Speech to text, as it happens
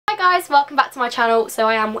guys, welcome back to my channel. So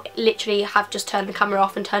I am literally have just turned the camera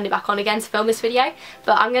off and turned it back on again to film this video,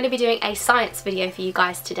 but I'm going to be doing a science video for you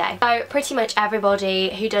guys today. So pretty much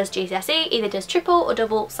everybody who does GCSE either does triple or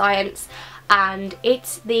double science, and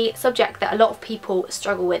it's the subject that a lot of people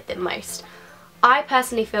struggle with the most. I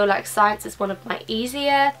personally feel like science is one of my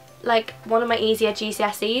easier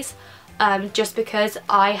GCSEs, just because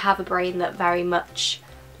I have a brain that very much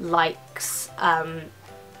likes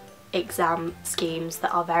exam schemes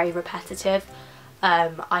that are very repetitive.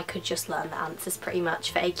 I could just learn the answers pretty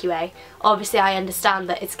much for AQA. Obviously I understand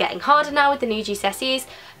that it's getting harder now with the new GCSEs.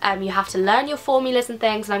 You have to learn your formulas and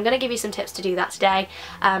things, and I'm going to give you some tips to do that today.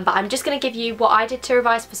 But I'm just going to give you what I did to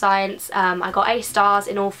revise for science. I got A stars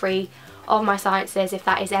in all three of my sciences, if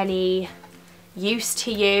that is any use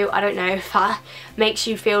to you. I don't know if that makes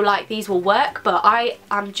you feel like these will work, but I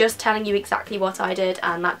am just telling you exactly what I did,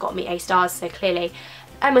 and that got me A stars, so clearly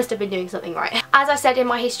I must have been doing something right. As I said in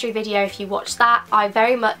my history video, if you watch that, I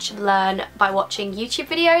very much learn by watching YouTube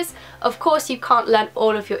videos. Of course you can't learn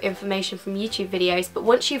all of your information from YouTube videos, but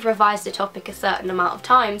once you've revised a topic a certain amount of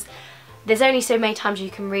times, there's only so many times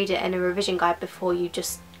you can read it in a revision guide before you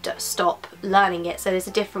just stop learning it. So there's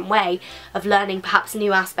a different way of learning perhaps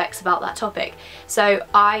new aspects about that topic. So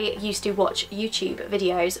I used to watch YouTube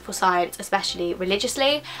videos for science, especially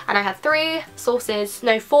religiously, and I had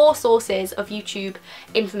four sources of YouTube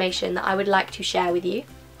information that I would like to share with you.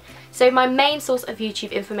 So my main source of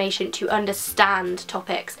YouTube information to understand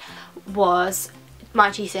topics was my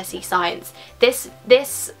GCSE science.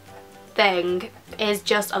 This thing is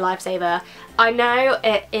just a lifesaver. I know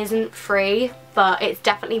it isn't free, but it's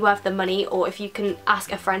definitely worth the money, or if you can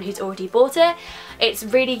ask a friend who's already bought it, it's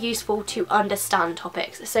really useful to understand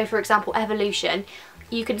topics. So for example, evolution,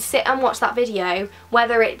 you can sit and watch that video,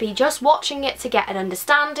 whether it be just watching it to get an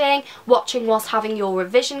understanding, watching whilst having your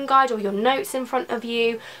revision guide or your notes in front of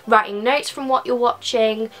you, writing notes from what you're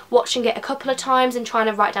watching it a couple of times and trying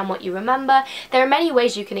to write down what you remember. There are many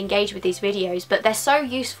ways you can engage with these videos, but they're so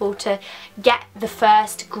useful to get the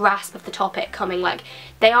first grasp of the topic coming. Like,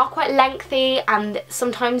 they are quite lengthy and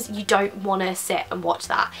sometimes you don't want to sit and watch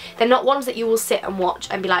that. They're not ones that you will sit and watch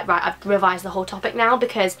and be like, right, I've revised the whole topic now,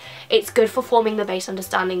 because it's good for forming the base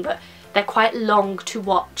understanding, but they're quite long to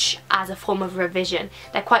watch as a form of revision.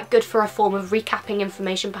 They're quite good for a form of recapping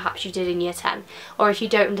information perhaps you did in year 10, or if you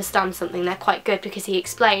don't understand something, they're quite good because he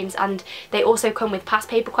explains, and they also come with past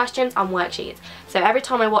paper questions and worksheets. So every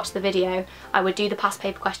time I watched the video, I would do the past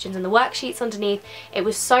paper questions and the worksheets underneath. It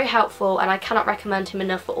was so helpful, and I cannot recommend him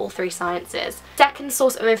enough for all three sciences. Second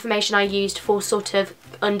source of information I used for sort of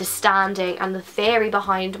understanding and the theory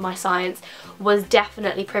behind my science was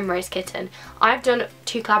definitely Primrose Kitten. I've done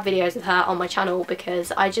 2 collab videos with her on my channel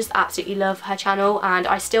because I just absolutely love her channel, and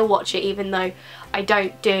I still watch it even though I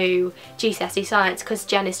don't do GCSE science, because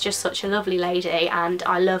Jen is just such a lovely lady and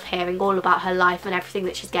I love hearing all about her life and everything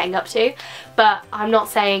that she's getting up to. But I'm not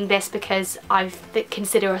saying this because I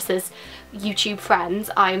consider us as YouTube friends.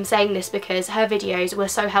 I'm saying this because her videos were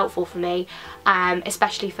so helpful for me,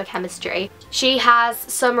 especially for chemistry. She has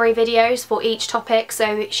summary videos for each topic,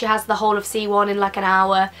 so she has the whole of C1 in like an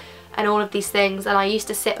hour and all of these things, and I used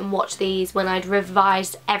to sit and watch these when I'd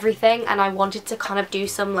revised everything and I wanted to kind of do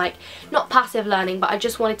some, like, not passive learning, but I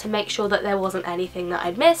just wanted to make sure that there wasn't anything that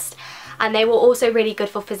I'd missed. And they were also really good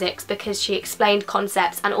for physics because she explained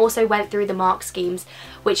concepts and also went through the mark schemes,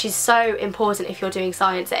 which is so important if you're doing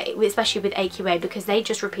science, especially with AQA, because they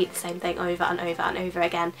just repeat the same thing over and over and over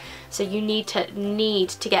again. So you need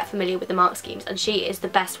to get familiar with the mark schemes, and she is the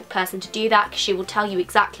best person to do that because she will tell you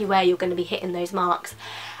exactly where you're going to be hitting those marks.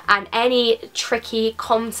 And any tricky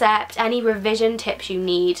concept, any revision tips you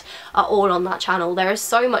need are all on that channel. There is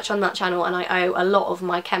so much on that channel, and I owe a lot of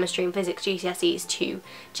my chemistry and physics GCSEs to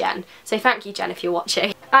Jen. So thank you, Jen, if you're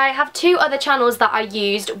watching. I have 2 other channels that I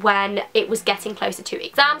used when it was getting closer to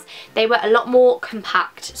exams. They were a lot more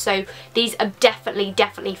compact, so these are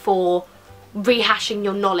definitely for rehashing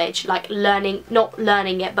your knowledge, like learning, not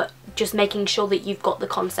learning it, but just making sure that you've got the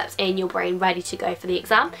concepts in your brain ready to go for the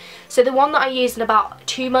exam. So the one that I used in about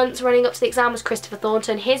 2 months running up to the exam was Christopher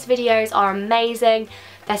Thornton. His videos are amazing.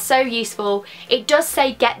 They're so useful. It does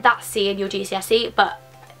say get that C in your GCSE, but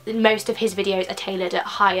most of his videos are tailored at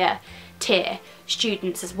higher tier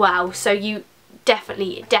students as well. So you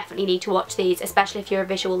definitely need to watch these, especially if you're a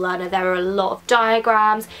visual learner. There are a lot of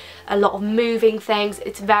diagrams, a lot of moving things.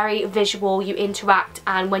 It's very visual, you interact,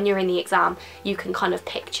 and when you're in the exam you can kind of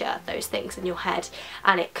picture those things in your head,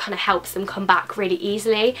 and it kind of helps them come back really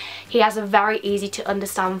easily. He has a very easy to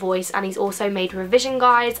understand voice, and he's also made revision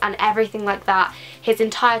guides and everything like that. His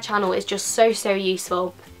entire channel is just so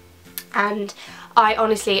useful. And I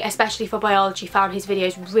honestly, especially for biology, found his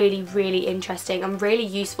videos really interesting and really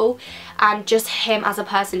useful, and just him as a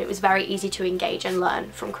person, it was very easy to engage and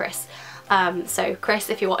learn from Chris. So Chris,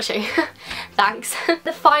 if you're watching, thanks.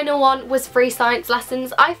 The final one was free science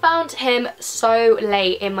lessons. I found him so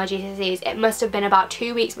late in my GCSEs. It must have been about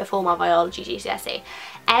 2 weeks before my biology GCSE.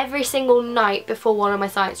 Every single night before one of my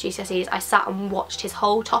science GCSEs, I sat and watched his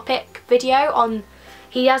whole topic video on.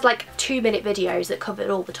 He has like 2-minute videos that covered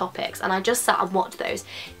all the topics, and I just sat and watched those.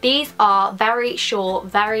 These are very short,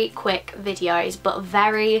 very quick videos, but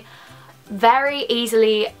very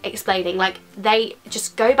easily explaining. Like, they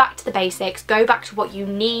just go back to the basics, go back to what you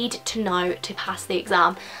need to know to pass the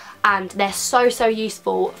exam, and they're so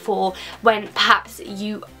useful for when perhaps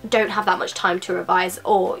you don't have that much time to revise,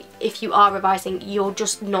 or if you are revising, you're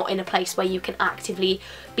just not in a place where you can actively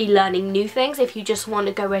be learning new things. If you just want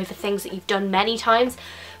to go over things that you've done many times.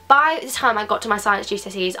 By the time I got to my science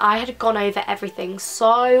GCSEs, I had gone over everything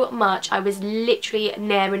so much. I was literally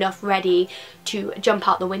near enough ready to jump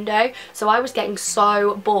out the window. So I was getting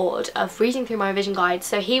so bored of reading through my revision guide.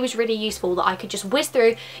 So he was really useful that I could just whiz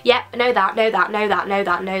through, yep, know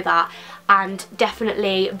that, and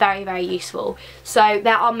definitely very useful. So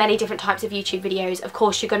there are many different types of YouTube videos. Of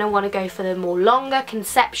course, you're going to want to go for the more longer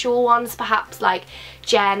conceptual ones, perhaps like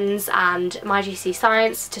Jen's and My GCSE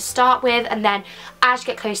Science to start with, and then as you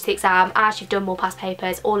get close to the exam, as you've done more past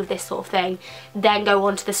papers, all of this sort of thing, then go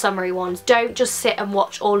on to the summary ones. Don't just sit and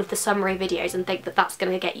watch all of the summary videos and think that that's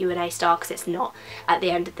going to get you an A star, because it's not at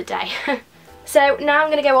the end of the day. So now I'm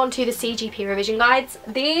going to go on to the CGP revision guides.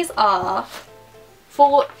 These are,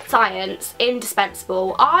 for science,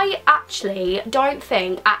 indispensable. I actually don't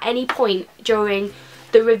think at any point during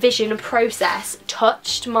the revision process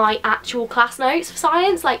touched my actual class notes for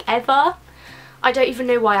science, like ever. I don't even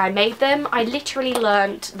know why I made them. I literally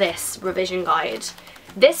learnt this revision guide.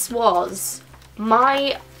 This was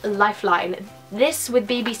my lifeline. This with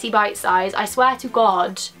BBC Bite Size, I swear to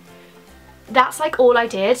God, that's like all I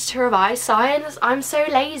did to revise science. I'm so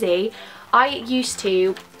lazy. I used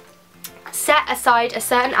to set aside a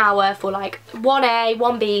certain hour for like 1A,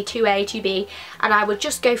 1B, 2A, 2B, and I would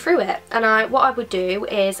just go through it. And what I would do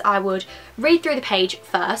is I would read through the page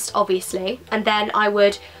first, obviously, and then I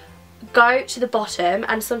would go to the bottom,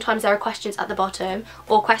 and sometimes there are questions at the bottom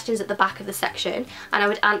or questions at the back of the section, and I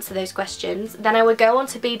would answer those questions. Then I would go on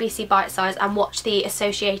to BBC Bite Size and watch the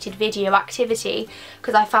associated video activity,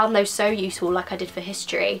 because I found those so useful, like I did for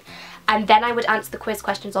history. And then I would answer the quiz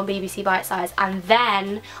questions on BBC Bite Size, and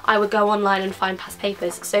then I would go online and find past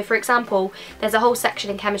papers. So for example, there's a whole section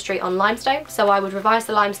in chemistry on limestone, so I would revise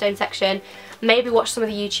the limestone section, maybe watch some of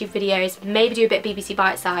the YouTube videos, maybe do a bit of BBC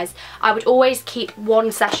Bite Size. I would always keep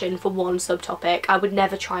one session for one subtopic. I would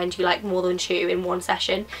never try and do like more than 2 in one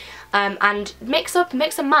session. And mix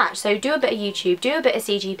and match. So do a bit of YouTube, do a bit of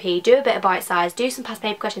CGP, do a bit of Bite Size, do some past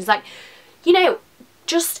paper questions. Like, you know,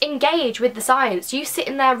 just engage with the science. You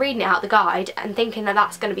sitting there reading it out the guide and thinking that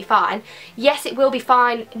that's going to be fine. Yes, it will be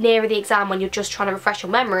fine nearer the exam when you're just trying to refresh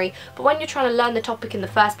your memory, but when you're trying to learn the topic in the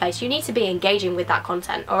first place, you need to be engaging with that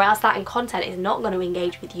content, or else that content is not going to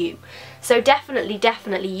engage with you. So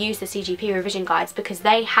definitely use the CGP revision guides, because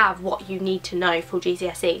they have what you need to know for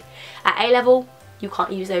GCSE. At A level, you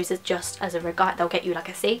can't use those just as a guide, they'll get you like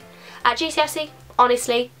a C. At GCSE,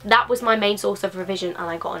 honestly, that was my main source of revision, and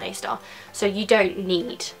I got an A star. So you don't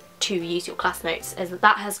need to use your class notes, as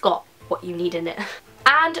that has got what you need in it.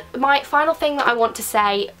 And my final thing that I want to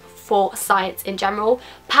say for science in general,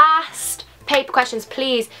 past paper questions,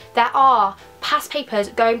 please. There are past papers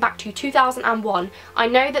going back to 2001. I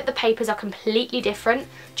know that the papers are completely different.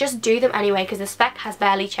 Just do them anyway, because the spec has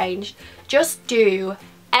barely changed. Just do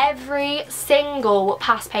every single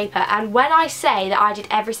past paper, and when I say that I did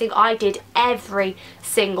every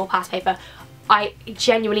single past paper, I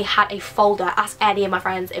genuinely had a folder. Ask any of my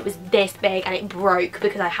friends, it was this big, and it broke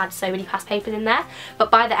because I had so many past papers in there. But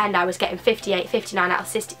by the end I was getting 58, 59 out of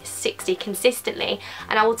 60 consistently,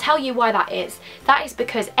 and I will tell you why that is. That is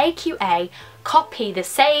because AQA copy the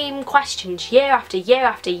same questions year after year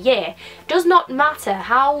after year. Does not matter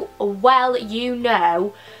how well you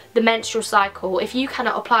know the menstrual cycle, if you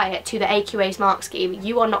cannot apply it to the AQA's mark scheme,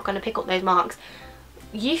 you are not going to pick up those marks.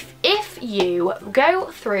 If you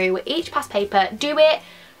go through each past paper, do it,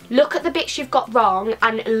 look at the bits you've got wrong,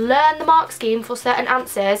 and learn the mark scheme for certain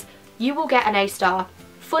answers, you will get an A star.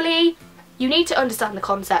 Fully, you need to understand the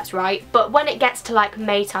concepts, right? But when it gets to like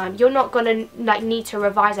May time, you're not going to like need to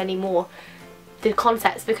revise anymore the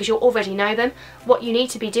concepts, because you'll already know them. What you need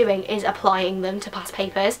to be doing is applying them to past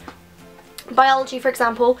papers. Biology, for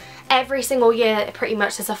example, every single year pretty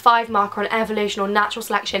much there's a 5 marker on evolution or natural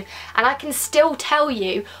selection, and I can still tell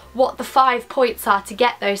you what the 5 points are to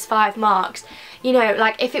get those 5 marks. You know,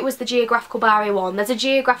 like if it was the geographical barrier one, there's a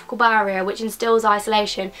geographical barrier which instills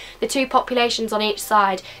isolation, the 2 populations on each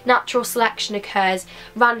side, natural selection occurs,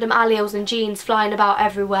 random alleles and genes flying about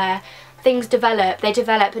everywhere. Things develop, they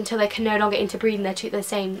develop until they can no longer interbreed and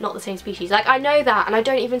they're not the same species. Like, I know that, and I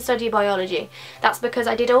don't even study biology. That's because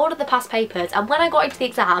I did all of the past papers, and when I got into the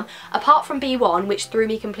exam, apart from B1, which threw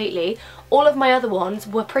me completely, all of my other ones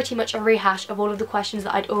were pretty much a rehash of all of the questions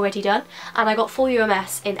that I'd already done, and I got full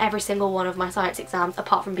UMS in every single one of my science exams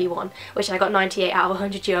apart from B1, which I got 98 out of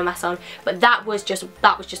 100 UMS on. But that was just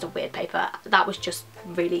a weird paper. That was just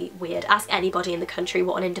really weird. Ask anybody in the country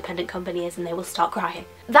what an independent company is and they will start crying.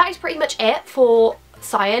 That is pretty much it for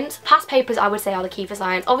science. Past papers, I would say, are the key for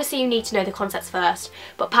science. Obviously you need to know the concepts first,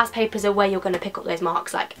 but past papers are where you're going to pick up those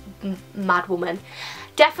marks like mad woman.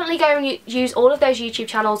 Definitely go and use all of those YouTube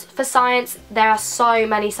channels for science. There are so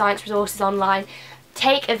many science resources online.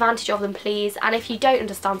 Take advantage of them, please, and if you don't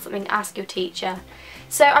understand something, ask your teacher.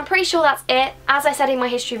 So I'm pretty sure that's it. As I said in my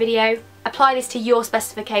history video, apply this to your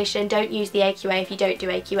specification. Don't use the AQA if you don't do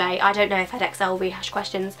AQA. I don't know if Edexcel rehash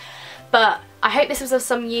questions, but I hope this was of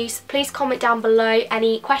some use. Please comment down below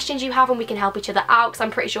any questions you have and we can help each other out, because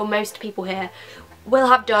I'm pretty sure most people here will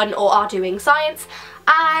have done or are doing science.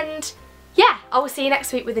 And yeah, I will see you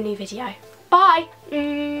next week with a new video. Bye!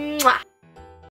 Mwah.